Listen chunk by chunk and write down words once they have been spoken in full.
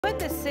Could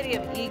the city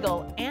of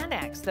Eagle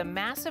annex the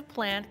massive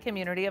planned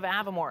community of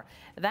Avimor?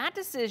 That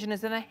decision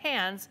is in the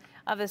hands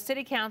of the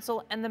city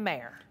council and the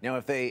mayor. Now,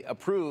 if they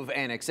approve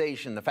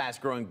annexation, the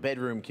fast-growing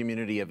bedroom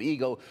community of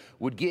Eagle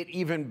would get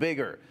even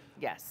bigger.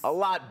 Yes. A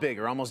lot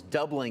bigger, almost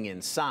doubling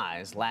in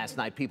size. Last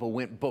night, people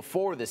went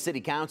before the city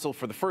council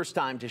for the first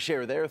time to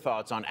share their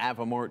thoughts on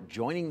Avimor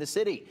joining the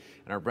city.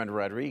 And our Brenda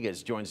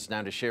Rodriguez joins us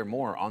now to share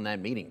more on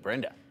that meeting.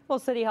 Brenda. Well,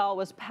 City Hall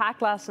was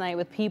packed last night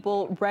with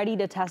people ready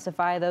to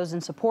testify, those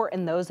in support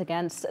and those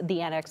against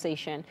the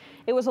annexation.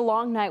 It was a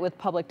long night with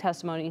public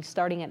testimony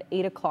starting at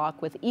 8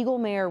 o'clock, with Eagle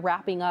Mayor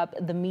wrapping up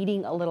the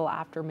meeting a little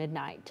after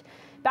midnight.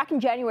 Back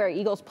in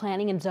January, Eagle's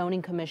Planning and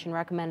Zoning Commission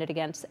recommended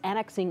against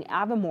annexing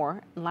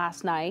Avimor.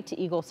 Last night,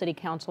 Eagle City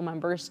Council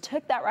members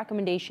took that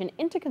recommendation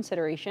into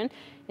consideration.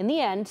 In the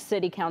end,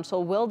 City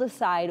Council will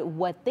decide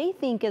what they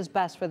think is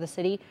best for the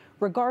city,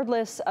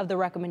 regardless of the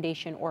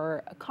recommendation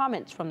or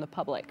comments from the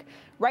public.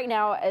 Right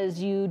now, as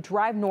you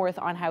drive north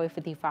on Highway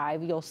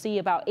 55, you'll see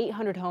about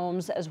 800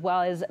 homes as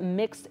well as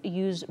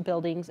mixed-use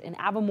buildings in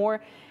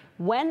Avimor.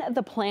 When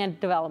the planned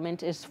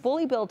development is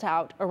fully built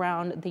out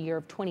around the year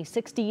of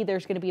 2060,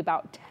 there's going to be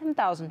about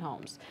 10,000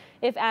 homes.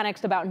 If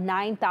annexed, about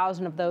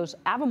 9,000 of those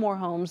Avimor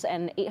homes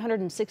and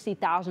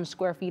 860,000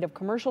 square feet of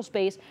commercial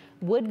space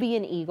would be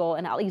in Eagle,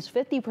 and at least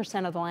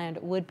 50% of the land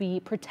would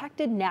be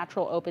protected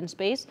natural open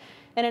space.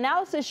 An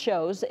analysis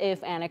shows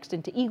if annexed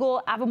into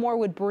Eagle, Avimor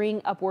would bring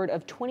upward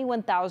of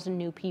 21,000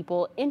 new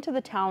people into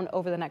the town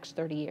over the next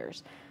 30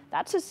 years.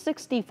 That's a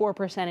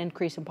 64%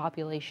 increase in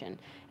population.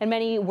 And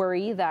many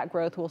worry that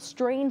growth will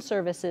strain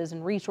services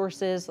and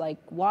resources like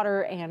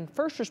water and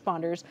first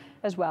responders,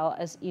 as well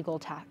as Eagle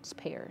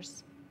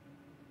taxpayers.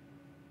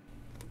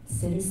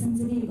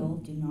 Citizens of Eagle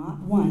do not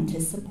want to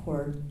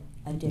support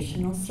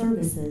additional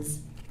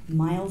services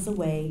miles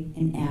away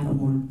in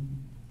Avimor.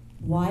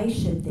 Why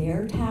should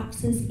their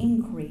taxes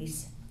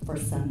increase for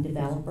some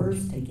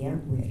developers to get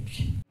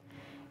rich?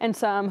 And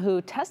some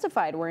who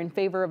testified were in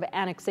favor of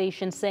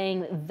annexation,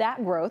 saying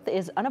that growth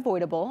is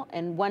unavoidable.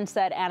 And one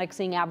said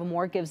annexing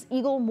Avimor gives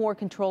Eagle more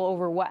control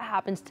over what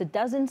happens to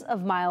dozens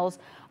of miles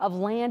of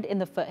land in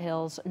the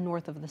foothills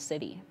north of the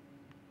city.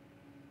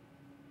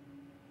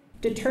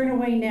 To turn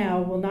away now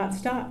will not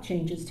stop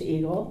changes to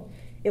Eagle.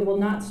 It will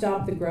not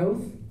stop the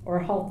growth or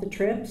halt the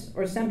trips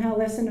or somehow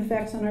lessen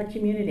effects on our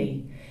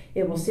community.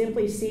 It will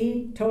simply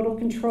cede total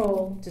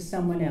control to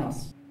someone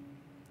else.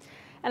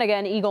 And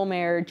again, Eagle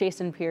Mayor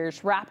Jason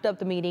Pierce wrapped up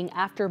the meeting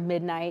after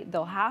midnight.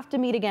 They'll have to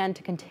meet again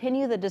to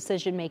continue the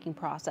decision-making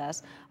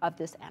process of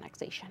this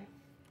annexation.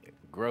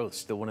 Growth,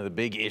 still one of the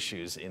big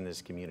issues in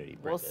this community,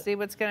 Brenda. We'll see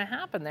what's going to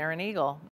happen there in Eagle.